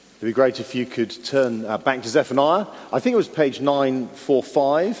It'd be great if you could turn back to Zephaniah. I think it was page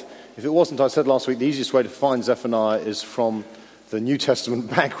 945. If it wasn't, I said last week, the easiest way to find Zephaniah is from the New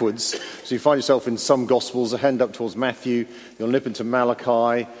Testament backwards. So you find yourself in some Gospels, a hand up towards Matthew, you'll nip into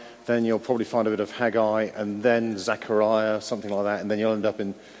Malachi, then you'll probably find a bit of Haggai, and then Zechariah, something like that, and then you'll end up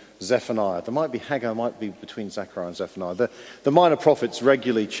in Zephaniah. There might be Haggai, might be between Zechariah and Zephaniah. The minor prophets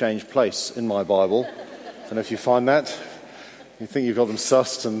regularly change place in my Bible. I don't know if you find that. You think you've got them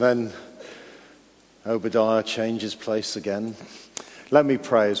sussed, and then Obadiah changes place again. Let me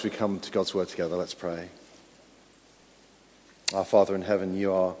pray as we come to God's word together. Let's pray. Our Father in heaven,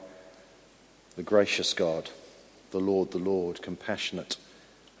 you are the gracious God, the Lord, compassionate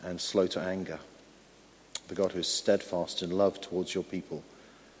and slow to anger, the God who is steadfast in love towards your people,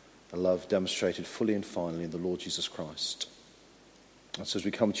 a love demonstrated fully and finally in the Lord Jesus Christ. And so as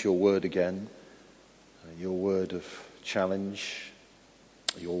we come to your word again, your word of challenge,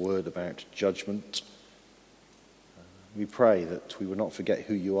 your word about judgment, we pray that we would not forget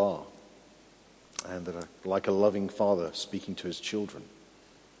who you are, and that like a loving father speaking to his children,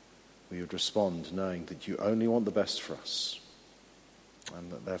 we would respond knowing that you only want the best for us,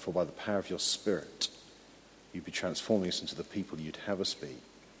 and that therefore by the power of your Spirit you'd be transforming us into the people you'd have us be,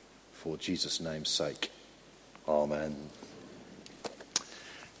 for Jesus' name's sake. Amen.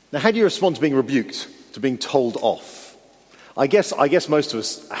 Now, how do you respond to being rebuked, to being told off? I guess most of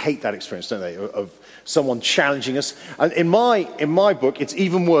us hate that experience, don't they, of someone challenging us. And in my book, it's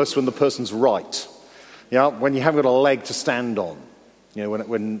even worse when the person's right. Yeah, when you haven't got a leg to stand on. You know,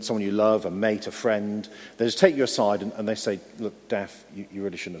 when someone you love, a mate, a friend, they just take you aside and they say, look, Daff, you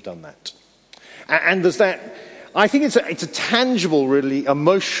really shouldn't have done that. And there's that, I think it's a tangible, really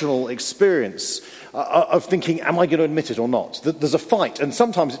emotional experience of thinking, am I going to admit it or not? There's a fight, and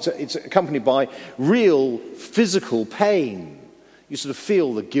sometimes it's accompanied by real physical pain. You sort of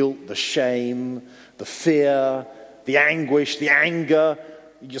feel the guilt, the shame, the fear, the anguish, the anger,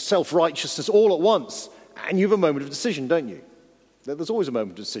 your self-righteousness all at once. And you have a moment of decision, don't you? There's always a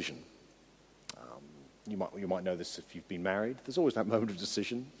moment of decision. You might know this if you've been married. There's always that moment of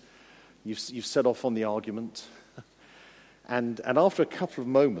decision. You've set off on the argument. And after a couple of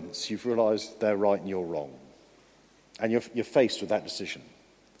moments, you've realized they're right and you're wrong. And you're faced with that decision.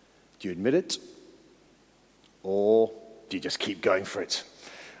 Do you admit it? Or do you just keep going for it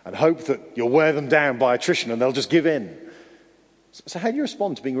and hope that you'll wear them down by attrition and they'll just give in? So how do you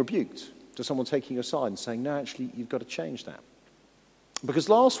respond to being rebuked? To someone taking you aside and saying, no, actually, you've got to change that. Because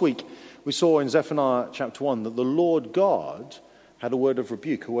last week we saw in Zephaniah chapter 1 that the Lord God had a word of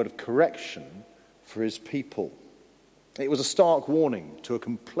rebuke, a word of correction for his people. It was a stark warning to a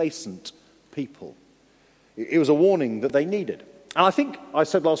complacent people. It was a warning that they needed. And I think I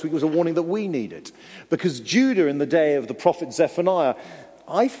said last week it was a warning that we needed. Because Judah in the day of the prophet Zephaniah,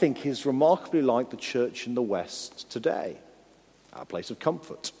 I think is remarkably like the church in the West today. A place of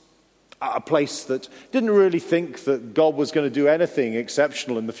comfort. A place that didn't really think that God was going to do anything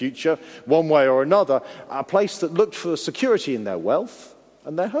exceptional in the future, one way or another. A place that looked for security in their wealth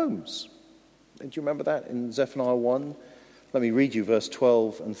and their homes. Do you remember that in Zephaniah 1? Let me read you verse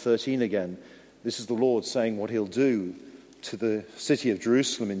 12 and 13 again. This is the Lord saying what he'll do to the city of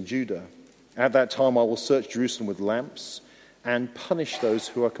Jerusalem in Judah. At that time I will search Jerusalem with lamps and punish those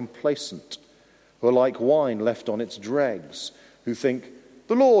who are complacent, who are like wine left on its dregs, who think,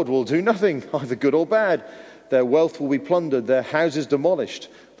 the Lord will do nothing, either good or bad. Their wealth will be plundered, their houses demolished.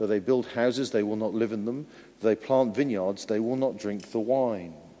 Though they build houses, they will not live in them. Though they plant vineyards, they will not drink the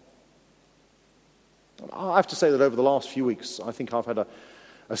wine. I have to say that over the last few weeks, I think I've had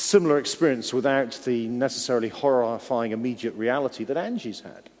a similar experience without the necessarily horrifying immediate reality that Angie's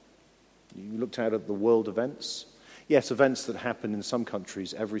had. You looked out at the world events. Yes, events that happen in some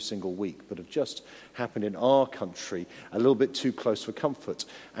countries every single week, but have just happened in our country a little bit too close for comfort.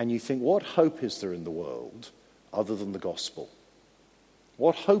 And you think, what hope is there in the world other than the gospel?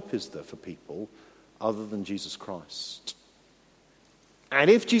 What hope is there for people other than Jesus Christ? And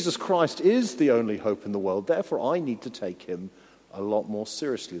if Jesus Christ is the only hope in the world, therefore I need to take him a lot more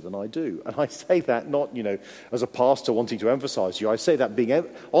seriously than I do. And I say that not, as a pastor wanting to emphasize you. I say that being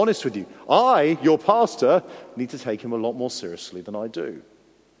honest with you. I, your pastor, need to take him a lot more seriously than I do.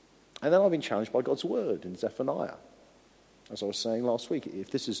 And then I've been challenged by God's word in Zephaniah. As I was saying last week,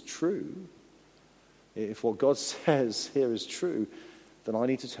 if this is true, if what God says here is true, then I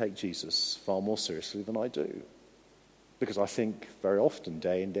need to take Jesus far more seriously than I do. Because I think very often,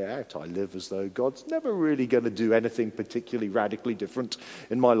 day in, day out, I live as though God's never really going to do anything particularly radically different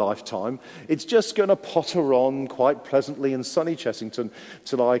in my lifetime. It's just going to potter on quite pleasantly in sunny Chessington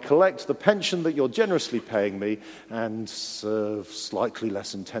till I collect the pension that you're generously paying me and serve slightly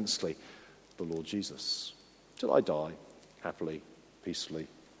less intensely the Lord Jesus. Till I die, happily, peacefully,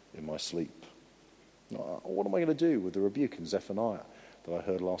 in my sleep. What am I going to do with the rebuke in Zephaniah that I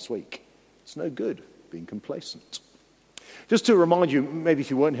heard last week? It's no good being complacent. Just to remind you, maybe if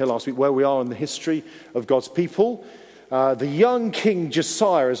you weren't here last week, where we are in the history of God's people. The young King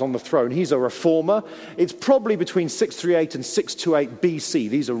Josiah is on the throne. He's a reformer. It's probably between 638 and 628 BC.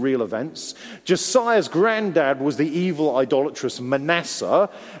 These are real events. Josiah's granddad was the evil, idolatrous Manasseh,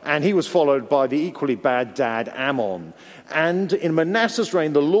 and he was followed by the equally bad dad, Ammon. And in Manasseh's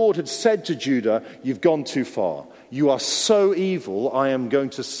reign, the Lord had said to Judah, "You've gone too far. You are so evil, I am going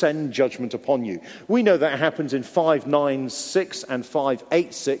to send judgment upon you." We know that happens in 596 and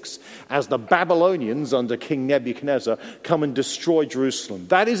 586 as the Babylonians under King Nebuchadnezzar come and destroy Jerusalem.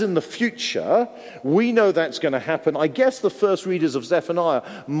 That is in the future. We know that's going to happen. I guess the first readers of Zephaniah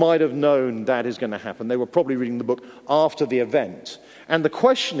might have known that is going to happen. They were probably reading the book after the event. And the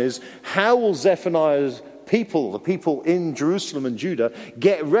question is, how will Zephaniah's people, the people in Jerusalem and Judah,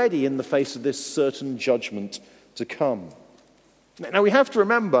 get ready in the face of this certain judgment to come? Now we have to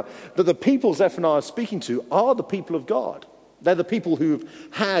remember that the people Zephaniah is speaking to are the people of God. They're the people who've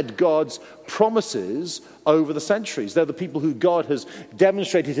had God's promises over the centuries. They're the people who God has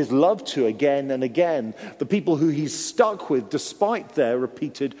demonstrated his love to again and again. The people who he's stuck with despite their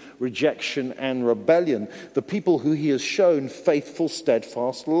repeated rejection and rebellion. The people who he has shown faithful,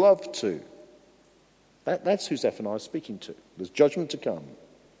 steadfast love to. That's who Zephaniah is speaking to. There's judgment to come.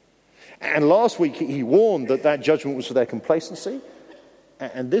 And last week he warned that judgment was for their complacency.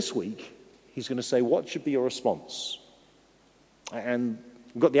 And this week he's going to say, what should be your response? And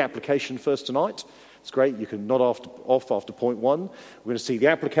we've got the application first tonight. It's great. You can nod off after point one. We're going to see the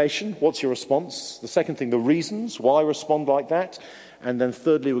application. What's your response? The second thing, the reasons why respond like that. And then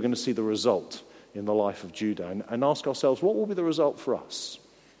thirdly, we're going to see the result in the life of Judah and ask ourselves, what will be the result for us?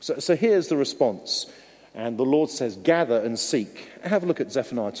 So here's the response. And the Lord says, gather and seek. Have a look at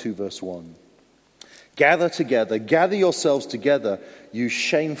Zephaniah 2, verse 1. Gather together, gather yourselves together, you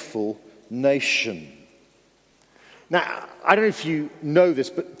shameful nation. Now, I don't know if you know this,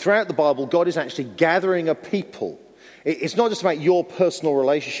 but throughout the Bible, God is actually gathering a people. It's not just about your personal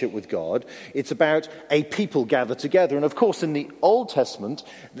relationship with God. It's about a people gathered together. And of course, in the Old Testament,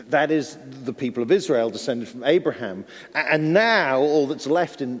 that is the people of Israel descended from Abraham. And now all that's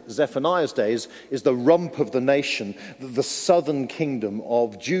left in Zephaniah's days is the rump of the nation, the southern kingdom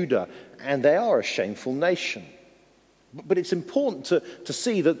of Judah. And they are a shameful nation. But it's important to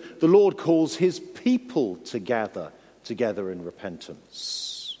see that the Lord calls his people to gather together in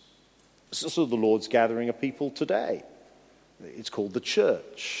repentance. So the Lord's gathering a people today. It's called the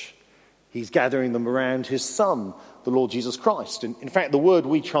church. He's gathering them around his Son, the Lord Jesus Christ. In fact, the word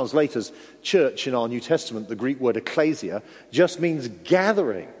we translate as church in our New Testament, the Greek word ecclesia, just means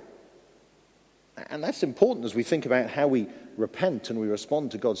gathering. And that's important as we think about how we repent and we respond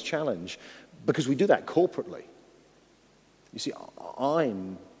to God's challenge, because we do that corporately. You see, I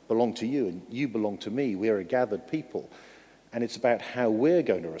belong to you and you belong to me. We are a gathered people. And it's about how we're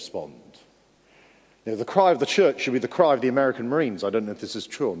going to respond. You know, the cry of the church should be the cry of the American Marines. I don't know if this is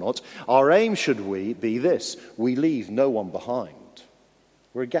true or not. Our aim should be this: we leave no one behind.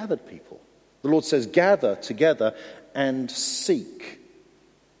 We're a gathered people. The Lord says, gather together and seek.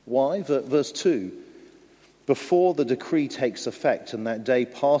 Why? Verse 2, before the decree takes effect and that day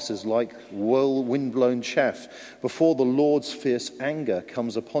passes like wind-blown chaff, before the Lord's fierce anger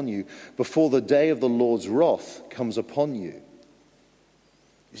comes upon you, before the day of the Lord's wrath comes upon you.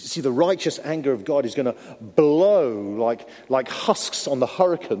 You see, the righteous anger of God is going to blow like husks on the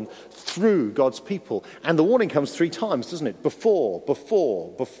hurricane through God's people. And the warning comes 3 times, doesn't it? Before.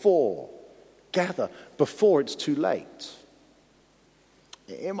 Gather before it's too late.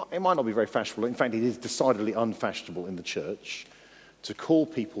 It might not be very fashionable. In fact, it is decidedly unfashionable in the church to call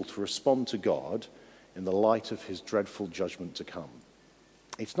people to respond to God in the light of his dreadful judgment to come.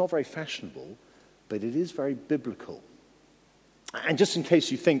 It's not very fashionable, but it is very biblical. And just in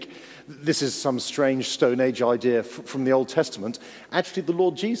case you think this is some strange Stone Age idea from the Old Testament, actually the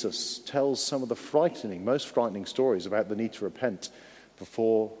Lord Jesus tells some of the most frightening stories about the need to repent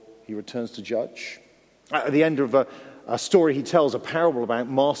before he returns to judge. At the end of a story he tells, a parable about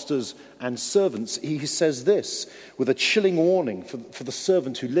masters and servants, he says this, with a chilling warning for the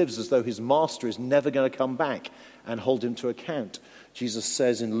servant who lives as though his master is never going to come back and hold him to account. Jesus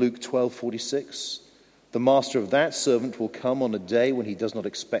says in Luke 12:46, The master of that servant will come on a day when he does not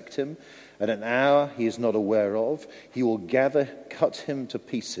expect him, at an hour he is not aware of. He will cut him to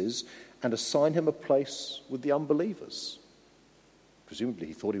pieces, and assign him a place with the unbelievers. Presumably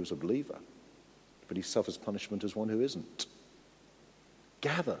he thought he was a believer, but he suffers punishment as one who isn't.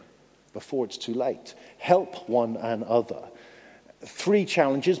 Gather before it's too late. Help one another. 3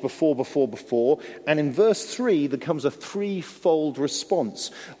 challenges, before, and in verse 3 there comes a threefold response.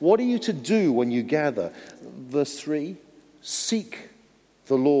 What are you to do when you gather? Verse 3, seek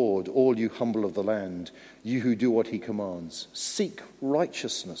the Lord, all you humble of the land, you who do what he commands. Seek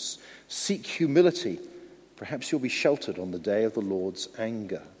righteousness, seek humility. Perhaps you'll be sheltered on the day of the Lord's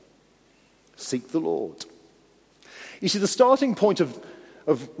anger. Seek the Lord. You see, the starting point of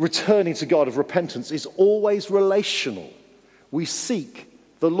returning to God, of repentance, is always relational. We seek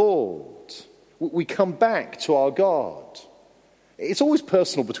the Lord. We come back to our God. It's always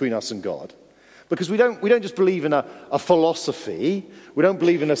personal between us and God, because we don't just believe in a philosophy. We don't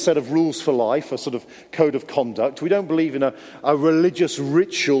believe in a set of rules for life, a sort of code of conduct. We don't believe in a religious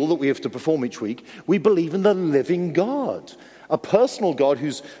ritual that we have to perform each week. We believe in the living God, a personal God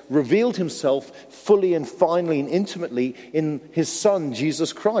who's revealed himself fully and finally and intimately in his Son,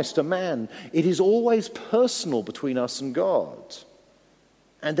 Jesus Christ, a man. It is always personal between us and God.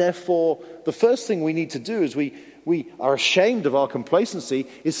 And therefore, the first thing we need to do, is we are ashamed of our complacency,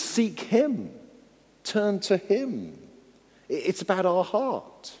 is seek him. Turn to him. It's about our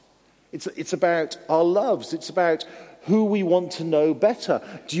heart. It's about our loves. It's about who we want to know better.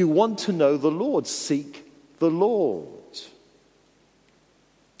 Do you want to know the Lord? Seek the Lord.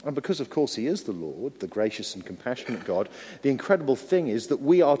 And because, of course, he is the Lord, the gracious and compassionate God, the incredible thing is that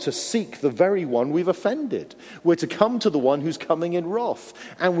we are to seek the very one we've offended. We're to come to the one who's coming in wrath.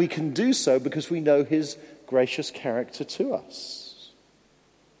 And we can do so because we know his gracious character to us.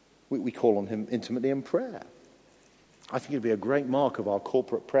 We call on him intimately in prayer. I think it'd be a great mark of our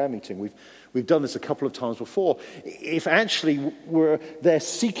corporate prayer meeting. We've done this a couple of times before. If actually we're there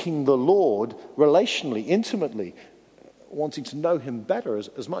seeking the Lord relationally, intimately, wanting to know him better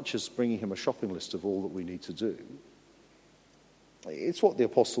as much as bringing him a shopping list of all that we need to do. It's what the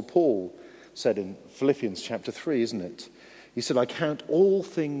Apostle Paul said in Philippians chapter 3, isn't it? He said, I count all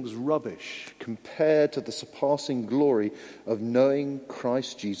things rubbish compared to the surpassing glory of knowing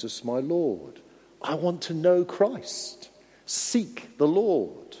Christ Jesus my Lord. I want to know Christ. Seek the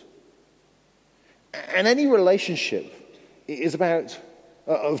Lord. And any relationship is about,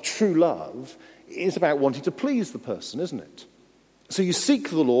 of true love, is about wanting to please the person, isn't it? So you seek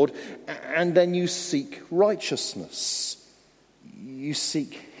the Lord, and then you seek righteousness. You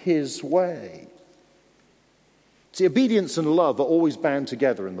seek his way. See, obedience and love are always bound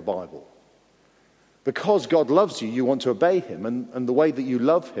together in the Bible. Because God loves you, you want to obey him, and the way that you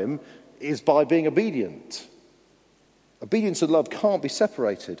love him is by being obedient. Obedience and love can't be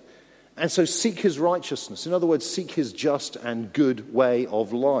separated. And so seek his righteousness. In other words, seek his just and good way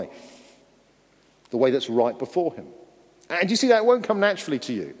of life. The way that's right before him. And you see, that won't come naturally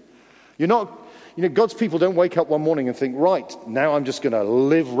to you. You're not, God's people don't wake up one morning and think, right, now I'm just going to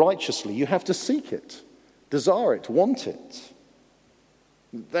live righteously. You have to seek it, desire it, want it.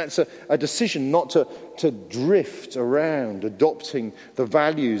 That's a decision not to drift around, adopting the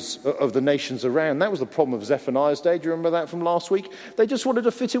values of the nations around. That was the problem of Zephaniah's day. Do you remember that from last week? They just wanted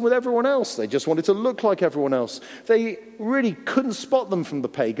to fit in with everyone else. They just wanted to look like everyone else. They really couldn't spot them from the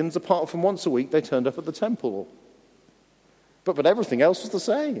pagans, apart from once a week they turned up at the temple. But everything else was the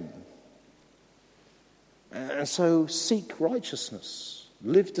same. And so seek righteousness.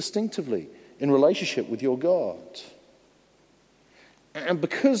 Live distinctively in relationship with your God. And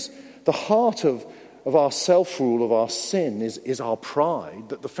because the heart of our self-rule, of our sin, is our pride,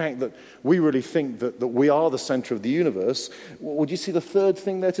 that the fact that we really think that we are the center of the universe, would you see the third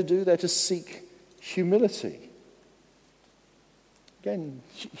thing they're to do? They're to seek humility. Again,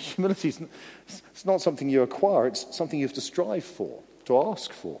 humility is it's not something you acquire, it's something you have to strive for, to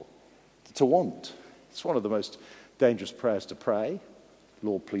ask for, to want. It's one of the most dangerous prayers to pray.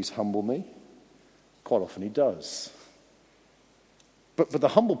 Lord, please humble me. Quite often he does. But the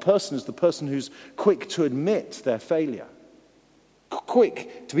humble person is the person who's quick to admit their failure,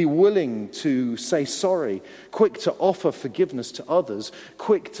 quick to be willing to say sorry, quick to offer forgiveness to others,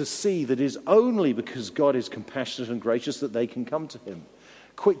 quick to see that it is only because God is compassionate and gracious that they can come to him,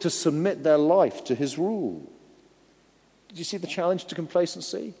 quick to submit their life to his rule. Did you see the challenge to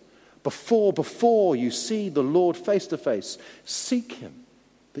complacency? Before you see the Lord face to face, seek him,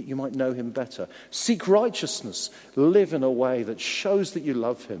 that you might know him better. Seek righteousness. Live in a way that shows that you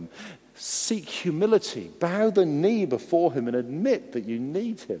love him. Seek humility. Bow the knee before him and admit that you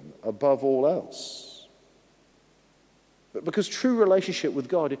need him above all else. But because true relationship with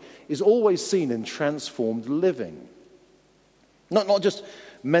God is always seen in transformed living. Not just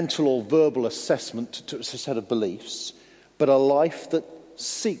mental or verbal assessment to a set of beliefs, but a life that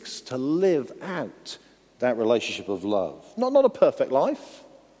seeks to live out that relationship of love. Not a perfect life.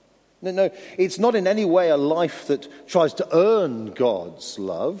 No, it's not in any way a life that tries to earn God's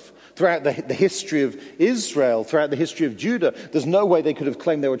love. Throughout the history of Israel, throughout the history of Judah, there's no way they could have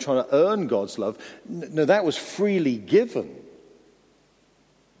claimed they were trying to earn God's love. No, that was freely given.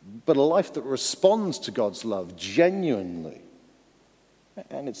 But a life that responds to God's love genuinely.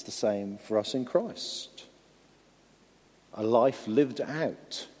 And it's the same for us in Christ. A life lived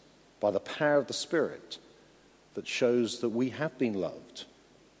out by the power of the Spirit that shows that we have been loved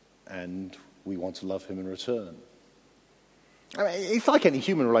and we want to love him in return. I mean, it's like any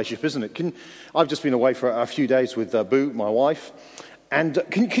human relationship, isn't it? I've just been away for a few days with Boo, my wife, and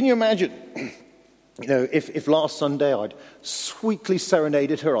can you imagine, if last Sunday I'd sweetly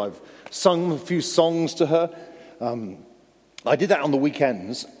serenaded her, I've sung a few songs to her. I did that on the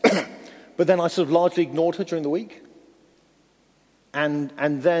weekends, but then I sort of largely ignored her during the week. And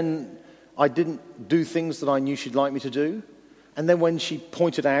then I didn't do things that I knew she'd like me to do. And then when she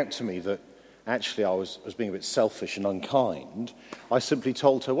pointed out to me that actually I was being a bit selfish and unkind, I simply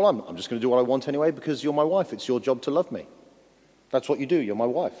told her, well, I'm just going to do what I want anyway because you're my wife. It's your job to love me. That's what you do. You're my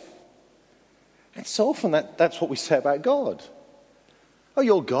wife. And so often that's what we say about God. Oh,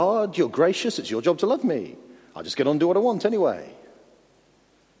 you're God. You're gracious. It's your job to love me. I'll just get on and do what I want anyway.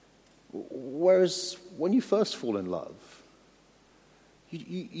 Whereas when you first fall in love,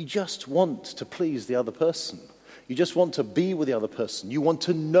 you just want to please the other person. You just want to be with the other person. You want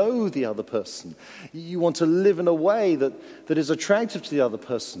to know the other person. You want to live in a way that is attractive to the other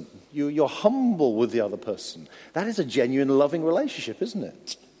person. You're humble with the other person. That is a genuine loving relationship, isn't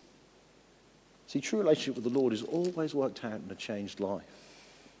it? See, true relationship with the Lord is always worked out in a changed life.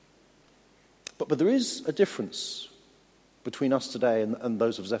 But there is a difference between us today and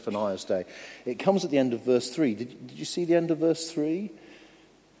those of Zephaniah's day. It comes at the end of verse 3. Did you see the end of verse 3?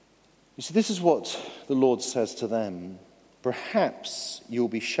 You see, this is what the Lord says to them. Perhaps you'll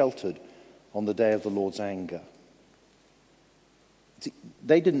be sheltered on the day of the Lord's anger. See,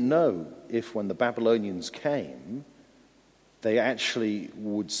 they didn't know if when the Babylonians came, they actually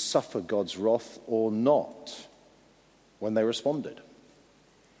would suffer God's wrath or not when they responded.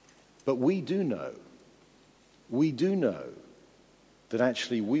 But we do know that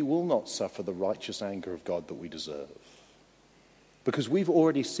actually we will not suffer the righteous anger of God that we deserve. Because we've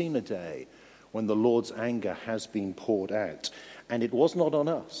already seen a day when the Lord's anger has been poured out. And it was not on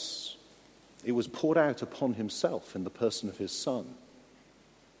us. It was poured out upon himself in the person of his Son.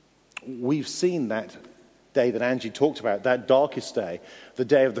 We've seen that day that Angie talked about, that darkest day, the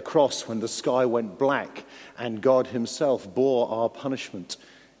day of the cross when the sky went black and God himself bore our punishment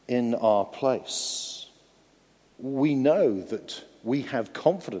in our place. We know that we have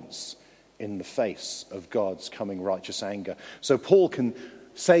confidence in the face of God's coming righteous anger. So Paul can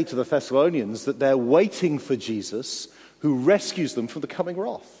say to the Thessalonians that they're waiting for Jesus who rescues them from the coming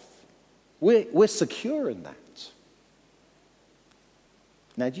wrath. We're secure in that.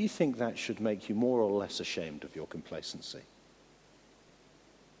 Now, do you think that should make you more or less ashamed of your complacency?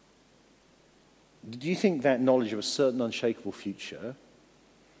 Do you think that knowledge of a certain unshakable future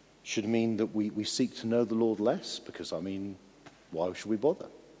should mean that we seek to know the Lord less? Because, why should we bother?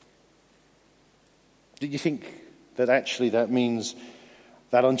 Do you think that actually that means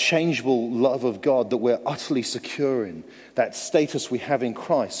that unchangeable love of God that we're utterly secure in, that status we have in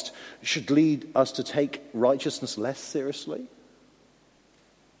Christ, should lead us to take righteousness less seriously?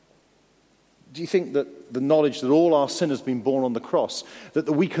 Do you think that the knowledge that all our sin has been borne on the cross, that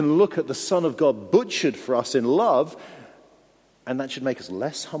we can look at the Son of God butchered for us in love, and that should make us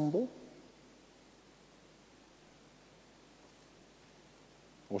less humble?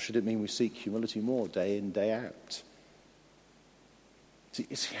 Or should it mean we seek humility more day in, day out? See,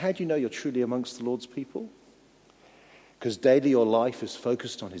 how do you know you're truly amongst the Lord's people? Because daily your life is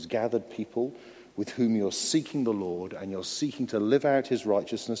focused on his gathered people with whom you're seeking the Lord, and you're seeking to live out his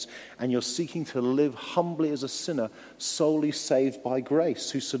righteousness, and you're seeking to live humbly as a sinner, solely saved by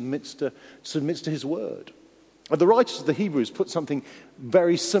grace, who submits to his word. The writer of the Hebrews put something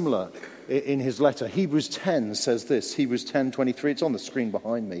very similar in his letter. Hebrews 10 says this, Hebrews 10:23, it's on the screen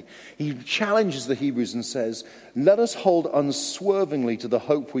behind me. He challenges the Hebrews and says, "Let us hold unswervingly to the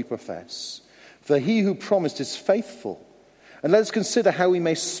hope we profess, for he who promised is faithful. And let us consider how we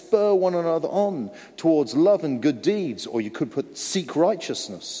may spur one another on towards love and good deeds," or you could put seek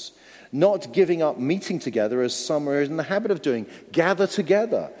righteousness, "not giving up meeting together as some are in the habit of doing. Gather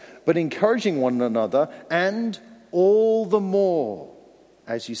together, but encouraging one another, and all the more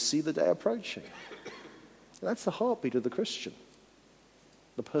as you see the day approaching. That's the heartbeat of the Christian.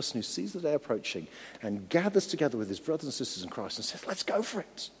 The person who sees the day approaching and gathers together with his brothers and sisters in Christ and says, let's go for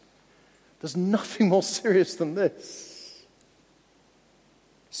it. There's nothing more serious than this.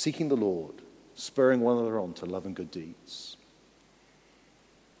 Seeking the Lord, spurring one another on to love and good deeds.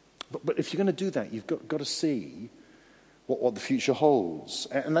 But if you're going to do that, you've got to see what the future holds.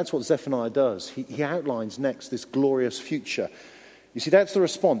 And that's what Zephaniah does. He outlines next this glorious future. You see, that's the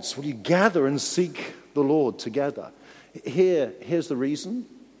response. Will you gather and seek the Lord together? Here's the reason.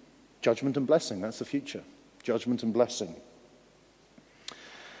 Judgment and blessing. That's the future. Judgment and blessing.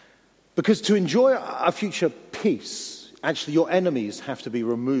 Because to enjoy a future peace, actually your enemies have to be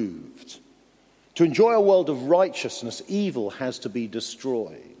removed. To enjoy a world of righteousness, evil has to be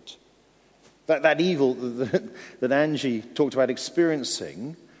destroyed. That evil that Angie talked about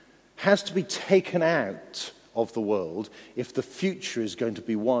experiencing has to be taken out of the world if the future is going to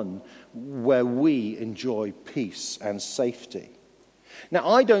be one where we enjoy peace and safety. Now,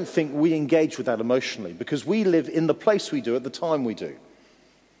 I don't think we engage with that emotionally because we live in the place we do at the time we do.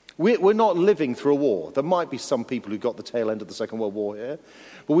 We're not living through a war. There might be some people who got the tail end of the Second World War here,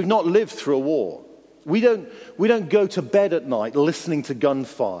 but we've not lived through a war. We don't go to bed at night listening to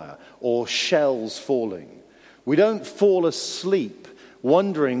gunfire or shells falling. We don't fall asleep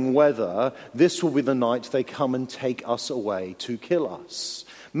wondering whether this will be the night they come and take us away to kill us.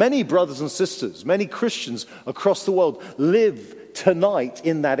 Many brothers and sisters, many Christians across the world live tonight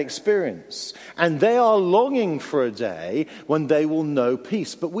in that experience. And they are longing for a day when they will know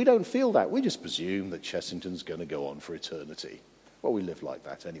peace. But we don't feel that. We just presume that Chessington's going to go on for eternity. Well, we live like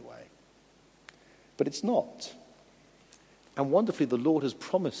that anyway. But it's not. And wonderfully, the Lord has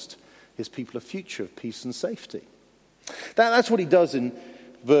promised his people a future of peace and safety. That's what he does in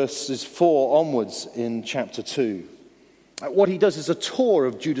verses 4 onwards in chapter 2. What he does is a tour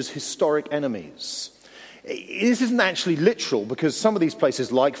of Judah's historic enemies. This isn't actually literal because some of these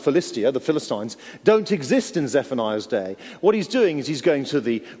places, like Philistia, the Philistines, don't exist in Zephaniah's day. What he's doing is he's going to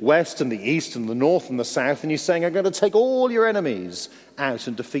the west and the east and the north and the south, and he's saying, I'm going to take all your enemies out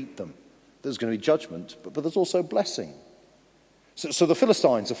and defeat them. There's going to be judgment, but there's also blessing. So the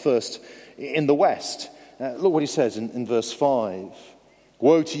Philistines are first in the west. Look what he says in verse 5.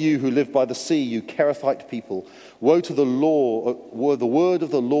 Woe to you who live by the sea, you Kerethite people. Woe to the law. The word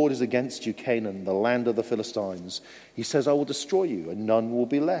of the Lord is against you, Canaan, the land of the Philistines. He says, I will destroy you, and none will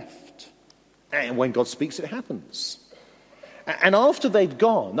be left. And when God speaks, it happens. And after they've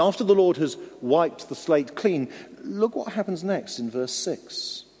gone, after the Lord has wiped the slate clean, look what happens next in verse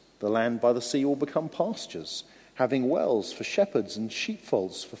 6. The land by the sea will become pastures, having wells for shepherds and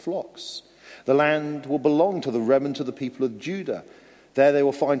sheepfolds for flocks. The land will belong to the remnant of the people of Judah. There they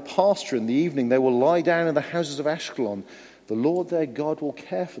will find pasture in the evening. They will lie down in the houses of Ashkelon. The Lord their God will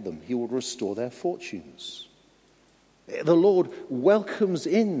care for them. He will restore their fortunes. The Lord welcomes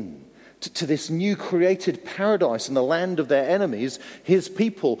in to this new created paradise in the land of their enemies, his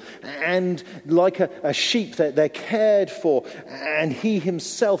people. And like a sheep, they're cared for. And he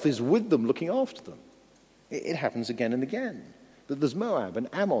himself is with them, looking after them. It happens again and again. There's Moab and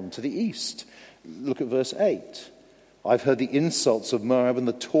Ammon to the east. Look at verse 8. I've heard the insults of Moab and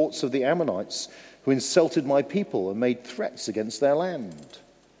the taunts of the Ammonites who insulted my people and made threats against their land.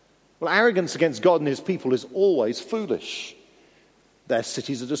 Well, arrogance against God and his people is always foolish. Their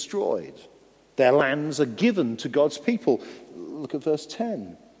cities are destroyed. Their lands are given to God's people. Look at verse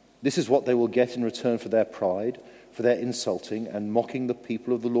 10. This is what they will get in return for their pride, for their insulting and mocking the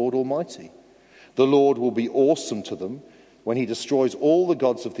people of the Lord Almighty. The Lord will be awesome to them when he destroys all the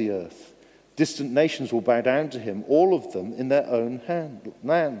gods of the earth. Distant nations will bow down to him, all of them in their own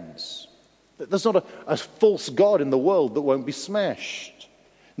lands. There's not a false god in the world that won't be smashed.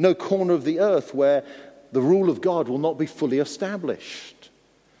 No corner of the earth where the rule of God will not be fully established.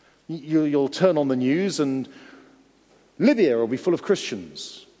 You'll turn on the news and Libya will be full of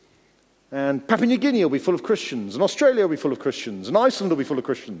Christians. And Papua New Guinea will be full of Christians. And Australia will be full of Christians. And Iceland will be full of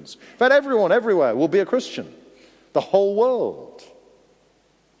Christians. In fact, everyone, everywhere will be a Christian. The whole world.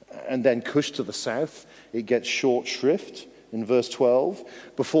 And then Cush to the south, it gets short shrift in verse 12.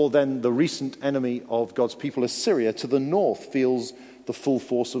 Before then, the recent enemy of God's people, Assyria, to the north feels the full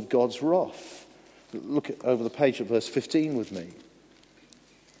force of God's wrath. Look over the page at verse 15 with me.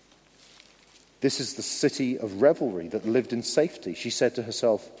 This is the city of revelry that lived in safety. She said to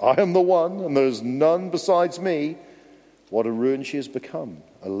herself, I am the one, and there is none besides me. What a ruin she has become,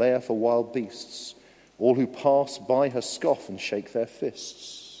 a lair for wild beasts. All who pass by her scoff and shake their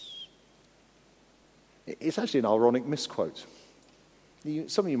fists. It's actually an ironic misquote.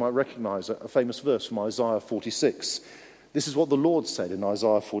 Some of you might recognize a famous verse from Isaiah 46. This is what the Lord said in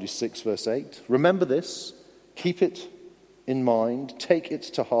Isaiah 46, verse 8. Remember this, keep it in mind, take it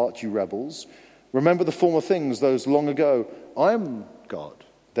to heart, you rebels. Remember the former things, those long ago. I am God,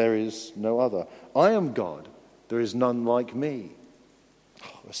 there is no other. I am God, there is none like me.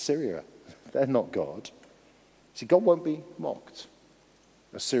 Oh, Assyria, they're not God. See, God won't be mocked.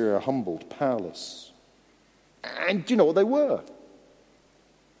 Assyria humbled, powerless. And do you know what they were?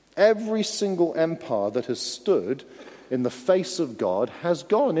 Every single empire that has stood in the face of God has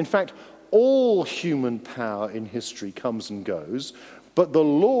gone. In fact, all human power in history comes and goes, but the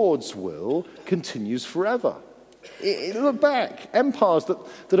Lord's will continues forever. Look back. Empires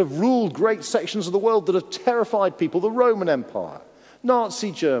that have ruled great sections of the world, that have terrified people. The Roman Empire,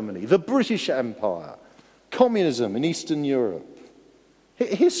 Nazi Germany, the British Empire, communism in Eastern Europe.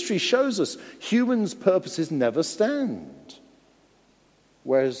 History shows us humans' purposes never stand,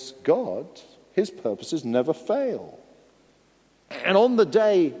 whereas God, his purposes never fail. And on the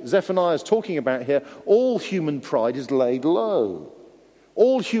day Zephaniah is talking about here, all human pride is laid low.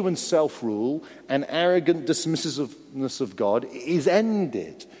 All human self-rule and arrogant dismissiveness of God is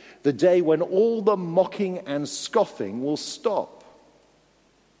ended. The day when all the mocking and scoffing will stop.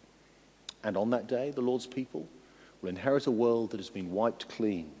 And on that day, the Lord's people will inherit a world that has been wiped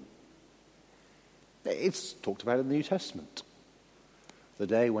clean. It's talked about in the New Testament. The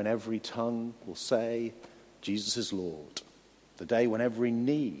day when every tongue will say, Jesus is Lord. The day when every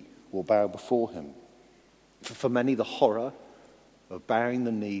knee will bow before him. For many, the horror of bowing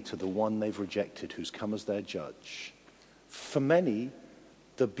the knee to the one they've rejected, who's come as their judge. For many,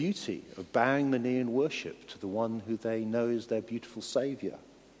 the beauty of bowing the knee in worship to the one who they know is their beautiful Saviour.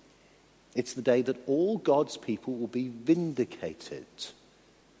 It's the day that all God's people will be vindicated,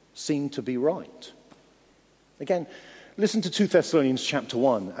 seen to be right. Again, listen to 2 Thessalonians chapter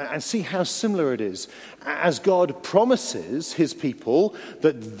 1 and see how similar it is. As God promises his people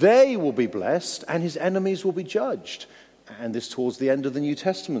that they will be blessed and his enemies will be judged. And this towards the end of the New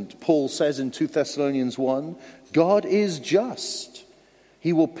Testament. Paul says in 2 Thessalonians 1, God is just.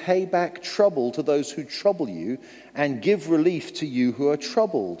 He will pay back trouble to those who trouble you and give relief to you who are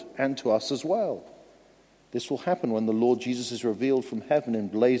troubled, and to us as well. This will happen when the Lord Jesus is revealed from heaven in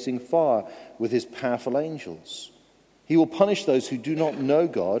blazing fire with his powerful angels. He will punish those who do not know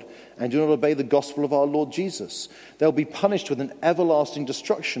God and do not obey the gospel of our Lord Jesus. They'll be punished with an everlasting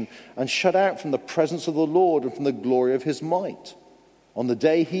destruction and shut out from the presence of the Lord and from the glory of his might. On the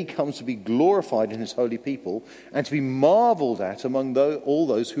day he comes to be glorified in his holy people and to be marveled at among all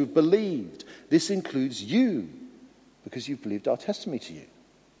those who have believed. This includes you, because you've believed our testimony to you.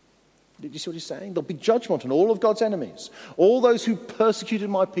 Did you see what he's saying? There'll be judgment on all of God's enemies, all those who persecuted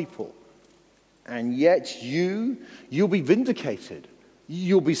my people. And yet you'll be vindicated.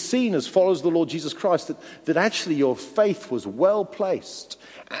 You'll be seen as followers of the Lord Jesus Christ, that actually your faith was well placed.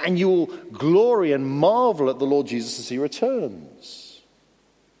 And you will glory and marvel at the Lord Jesus as he returns.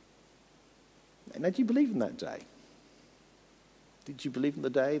 Now, do you believe in that day? Did you believe in the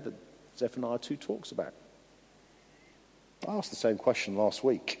day that Zephaniah 2 talks about? I asked the same question last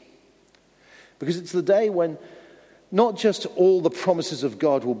week. Because it's the day when not just all the promises of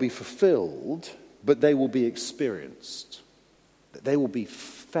God will be fulfilled, but they will be experienced. They will be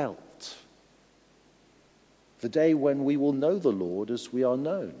felt. The day when we will know the Lord as we are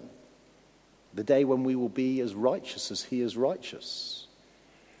known. The day when we will be as righteous as he is righteous.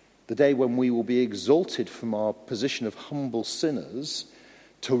 The day when we will be exalted from our position of humble sinners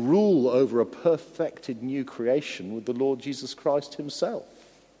to rule over a perfected new creation with the Lord Jesus Christ himself.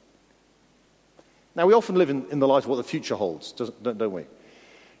 Now, we often live in the light of what the future holds, don't we? You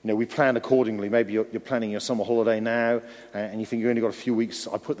know, we plan accordingly. Maybe you're planning your summer holiday now, and you think you've only got a few weeks.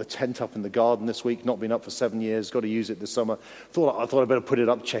 I put the tent up in the garden this week, not been up for 7 years, got to use it this summer. I thought I'd better put it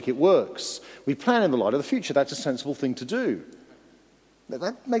up, check it works. We plan in the light of the future. That's a sensible thing to do.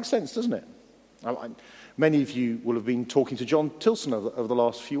 That makes sense, doesn't it? Many of you will have been talking to John Tilson over the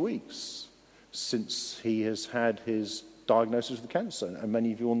last few weeks, since he has had his diagnosis with cancer. And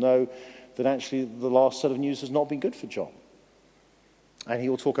many of you will know that actually the last set of news has not been good for John. And he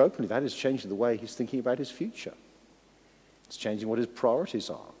will talk openly. That is changing the way he's thinking about his future. It's changing what his priorities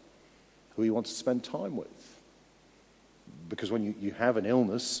are, who he wants to spend time with. Because when you have an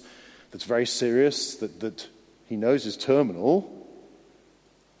illness that's very serious, that he knows is terminal,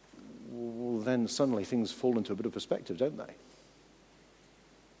 well, then suddenly things fall into a bit of perspective, don't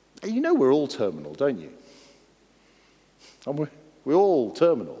they? You know we're all terminal, don't you? And we're all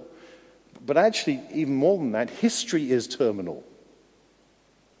terminal. But actually, even more than that, history is terminal.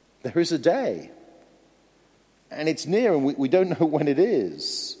 There is a day And it's near, and we don't know when it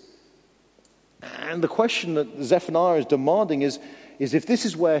is. And the question that Zephaniah is demanding is if this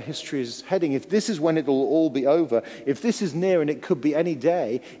is where history is heading, if this is when it will all be over, if this is near and it could be any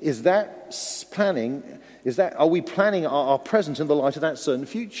day, are we planning our present in the light of that certain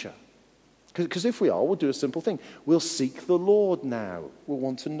future? Because if we are, we'll do a simple thing. We'll seek the Lord now. We'll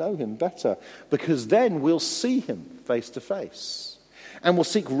want to know him better, because then we'll see him face to face. And we'll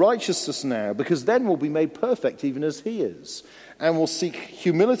seek righteousness now, because then we'll be made perfect even as he is. And we'll seek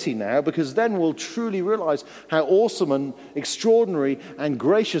humility now, because then we'll truly realize how awesome and extraordinary and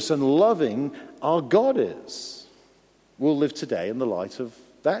gracious and loving our God is. We'll live today in the light of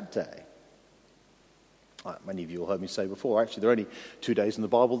that day. Many of you will have heard me say before, actually, there are only 2 days in the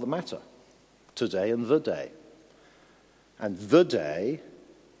Bible that matter. Today and the day. And the day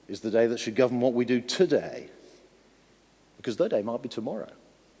is the day that should govern what we do today. Because the day might be tomorrow.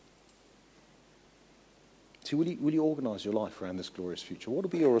 See, will you organize your life around this glorious future? What will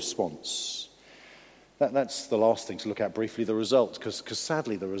be your response? That's the last thing to look at briefly, the result. Because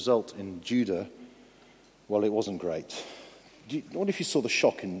sadly, the result in Judah, well, it wasn't great. What if you saw the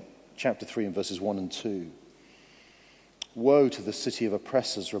shock in chapter 3 and verses 1 and 2? Woe to the city of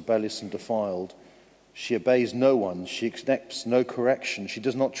oppressors, rebellious and defiled. She obeys no one. She accepts no correction. She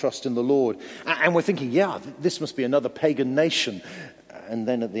does not trust in the Lord. And we're thinking, this must be another pagan nation. And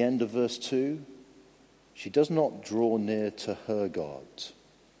then at the end of verse 2, she does not draw near to her God.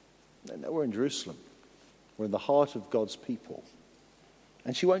 No, we're in Jerusalem. We're in the heart of God's people.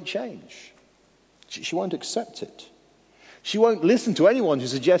 And she won't change. She won't accept it. She won't listen to anyone who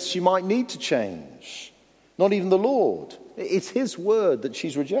suggests she might need to change. Not even the Lord. It's his word that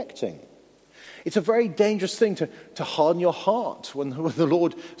she's rejecting. It's a very dangerous thing to harden your heart when the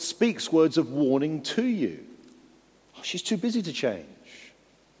Lord speaks words of warning to you. She's too busy to change.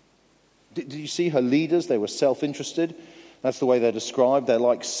 Did you see her leaders? They were self-interested. That's the way they're described. They're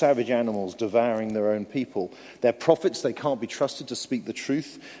like savage animals devouring their own people. Their prophets, they can't be trusted to speak the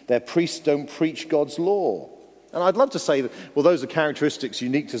truth. Their priests don't preach God's law. And I'd love to say that, well, those are characteristics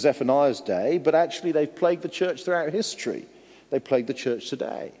unique to Zephaniah's day, but actually they've plagued the church throughout history. They plague the church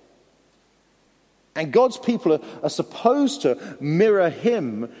today. And God's people are supposed to mirror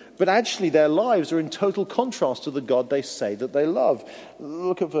him, but actually their lives are in total contrast to the God they say that they love.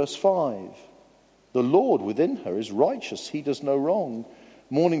 Look at verse 5. The Lord within her is righteous. He does no wrong.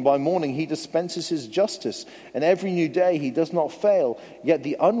 Morning by morning he dispenses his justice, and every new day he does not fail. Yet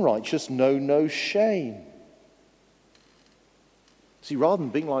the unrighteous know no shame. See, rather than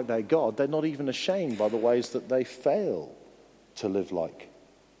being like their God, they're not even ashamed by the ways that they fail to live like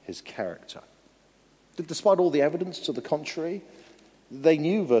his character. Despite all the evidence to the contrary, they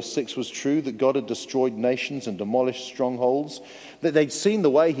knew, verse 6 was true, that God had destroyed nations and demolished strongholds, that they'd seen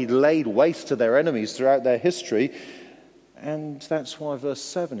the way he'd laid waste to their enemies throughout their history, and that's why verse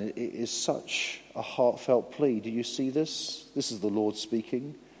 7 is such a heartfelt plea. Do you see this? This is the Lord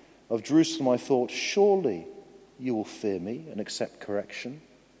speaking. Of Jerusalem I thought, surely you will fear me and accept correction.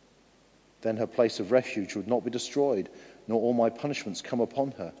 Then her place of refuge would not be destroyed, nor all my punishments come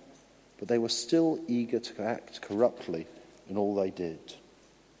upon her. But they were still eager to act corruptly in all they did.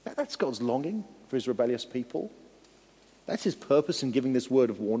 That's God's longing for his rebellious people. That's his purpose in giving this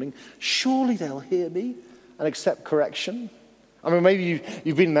word of warning. Surely they'll hear me and accept correction. I mean, maybe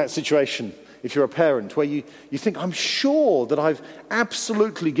you've been in that situation, if you're a parent, where you think, I'm sure that I've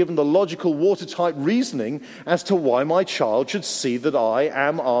absolutely given the logical, watertight reasoning as to why my child should see that I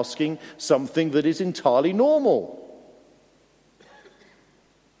am asking something that is entirely normal.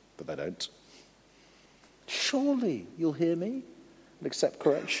 But they don't. Surely you'll hear me and accept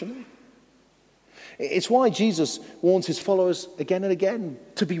correction. It's why Jesus warns his followers again and again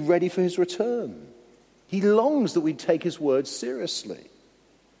to be ready for his return. He longs that we take his word seriously.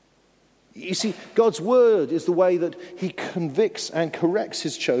 You see, God's word is the way that he convicts and corrects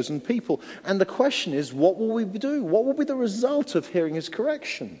his chosen people. And the question is, what will we do? What will be the result of hearing his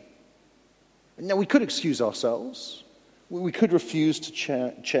correction? Now, we could excuse ourselves. We could refuse to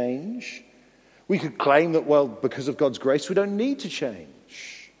change. We could claim that, well, because of God's grace, we don't need to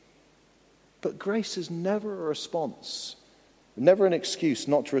change. But grace is never a response, never an excuse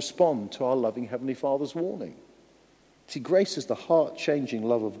not to respond to our loving Heavenly Father's warning. See, grace is the heart-changing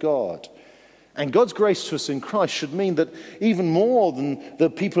love of God. And God's grace to us in Christ should mean that even more than the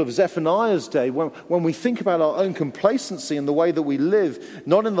people of Zephaniah's day, when we think about our own complacency and the way that we live,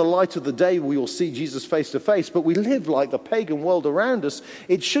 not in the light of the day we will see Jesus face to face, but we live like the pagan world around us,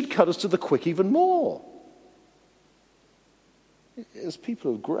 it should cut us to the quick even more. As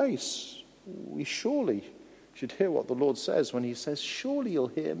people of grace, we surely should hear what the Lord says when he says, surely you'll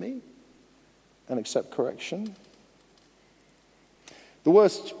hear me and accept correction. The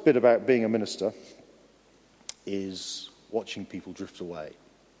worst bit about being a minister is watching people drift away.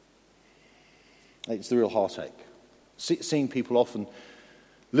 It's the real heartache. Seeing people often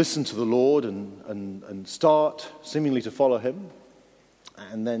listen to the Lord and start seemingly to follow him,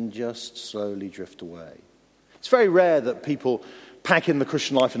 and then just slowly drift away. It's very rare that people pack in the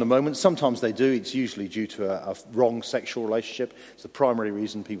Christian life in a moment. Sometimes they do. It's usually due to a wrong sexual relationship. It's the primary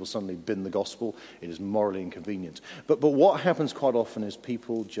reason people suddenly bin the gospel. It is morally inconvenient. But what happens quite often is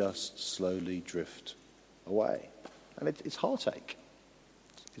people just slowly drift away. And it's heartache.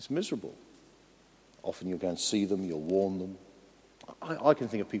 It's miserable. Often you'll go and see them, you'll warn them. I can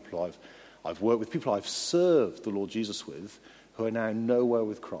think of people I've worked with, people I've served the Lord Jesus with, who are now nowhere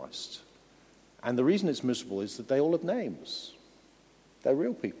with Christ. And the reason it's miserable is that they all have names. They're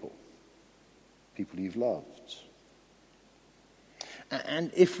real people. People you've loved.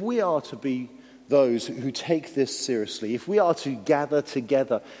 And if we are to be those who take this seriously, if we are to gather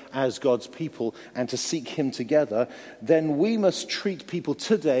together as God's people and to seek him together, then we must treat people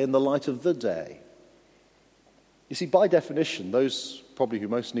today in the light of the day. You see, by definition, those probably who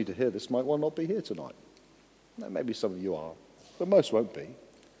most need to hear this might well not be here tonight. Now, maybe some of you are, but most won't be.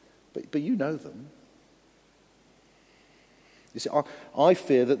 But you know them. You see, I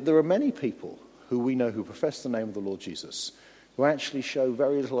fear that there are many people who we know who profess the name of the Lord Jesus who actually show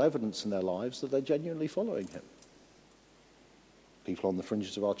very little evidence in their lives that they're genuinely following him. People on the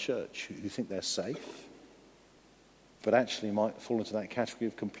fringes of our church who think they're safe, but actually might fall into that category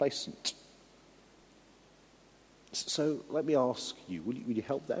of complacent. So let me ask you, will you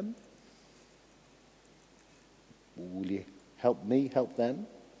help them? Will you help me help them?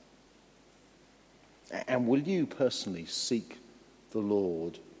 And will you personally seek the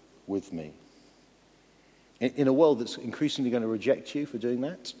Lord with me? In a world that's increasingly going to reject you for doing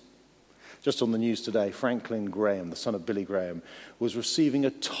that? Just on the news today, Franklin Graham, the son of Billy Graham, was receiving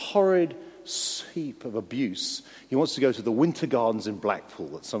a torrid heap of abuse. He wants to go to the Winter Gardens in Blackpool,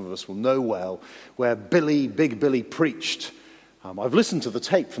 that some of us will know well, where Big Billy preached. I've listened to the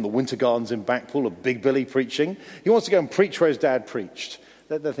tape from the Winter Gardens in Blackpool of Big Billy preaching. He wants to go and preach where his dad preached.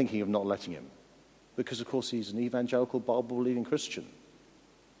 They're thinking of not letting him. Because, of course, he's an evangelical, Bible-believing Christian.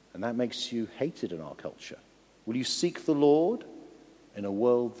 And that makes you hated in our culture. Will you seek the Lord in a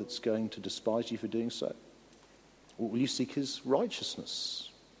world that's going to despise you for doing so? Or will you seek his righteousness?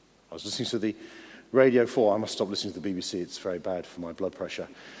 I was listening to the Radio 4. I must stop listening to the BBC. It's very bad for my blood pressure.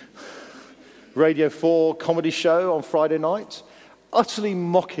 Radio 4 comedy show on Friday night, utterly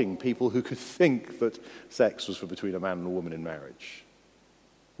mocking people who could think that sex was for between a man and a woman in marriage.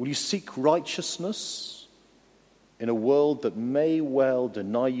 Will you seek righteousness in a world that may well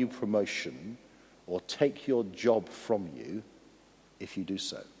deny you promotion or take your job from you if you do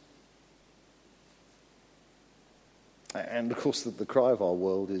so? And of course, the cry of our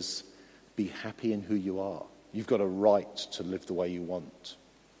world is, be happy in who you are. You've got a right to live the way you want.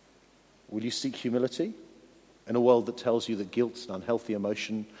 Will you seek humility in a world that tells you that guilt's an unhealthy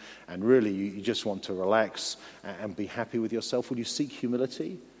emotion and really you just want to relax and be happy with yourself? Will you seek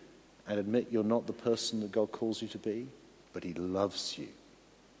humility and admit you're not the person that God calls you to be, but he loves you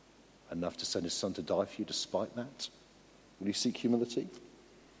enough to send his son to die for you despite that? Will you seek humility?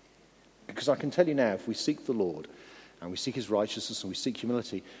 Because I can tell you now, if we seek the Lord and we seek his righteousness and we seek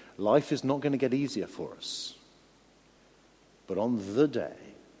humility, life is not going to get easier for us. But on the day,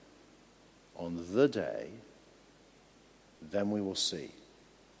 then we will see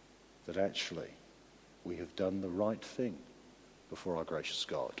that actually we have done the right thing before our gracious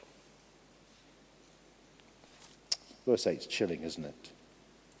God. Verse 8 is chilling, isn't it?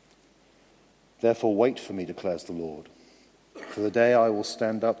 Therefore wait for me, declares the Lord. For the day I will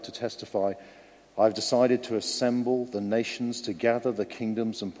stand up to testify, I've decided to assemble the nations, to gather the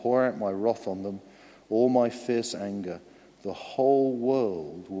kingdoms and pour out my wrath on them, all my fierce anger. The whole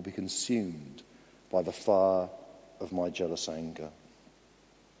world will be consumed by the fire of my jealous anger.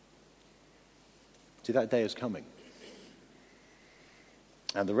 See, that day is coming.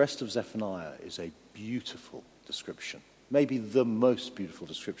 And the rest of Zephaniah is a beautiful description, maybe the most beautiful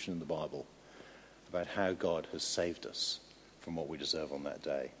description in the Bible, about how God has saved us from what we deserve on that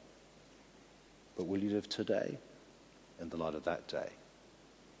day. But will you live today in the light of that day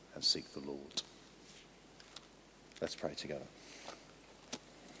and seek the Lord? Let's pray together.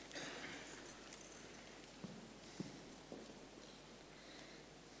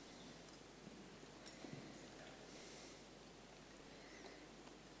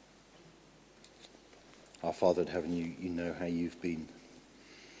 Our Father in heaven, you know how you've been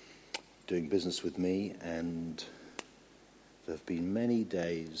doing business with me, and there have been many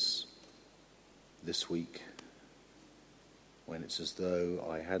days this week when it's as though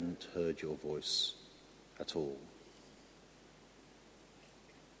I hadn't heard your voice at all.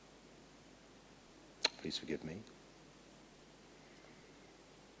 Please forgive me.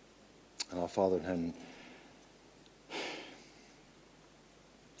 And our Father in heaven,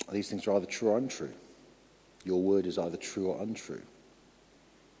 these things are either true or untrue. Your word is either true or untrue.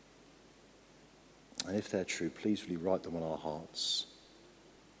 And if they're true, please really write them on our hearts,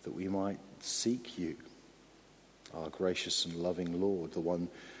 that we might seek you, our gracious and loving Lord, the one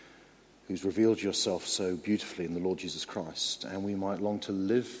who's revealed yourself so beautifully in the Lord Jesus Christ, and we might long to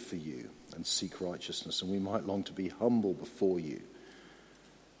live for you and seek righteousness, and we might long to be humble before you,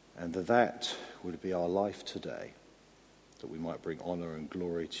 and that would be our life today, that we might bring honor and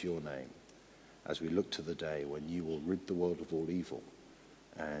glory to your name as we look to the day when you will rid the world of all evil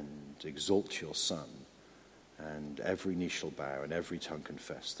and exalt your Son, and every knee shall bow and every tongue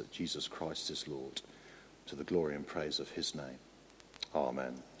confess that Jesus Christ is Lord, to the glory and praise of his name.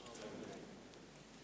 Amen.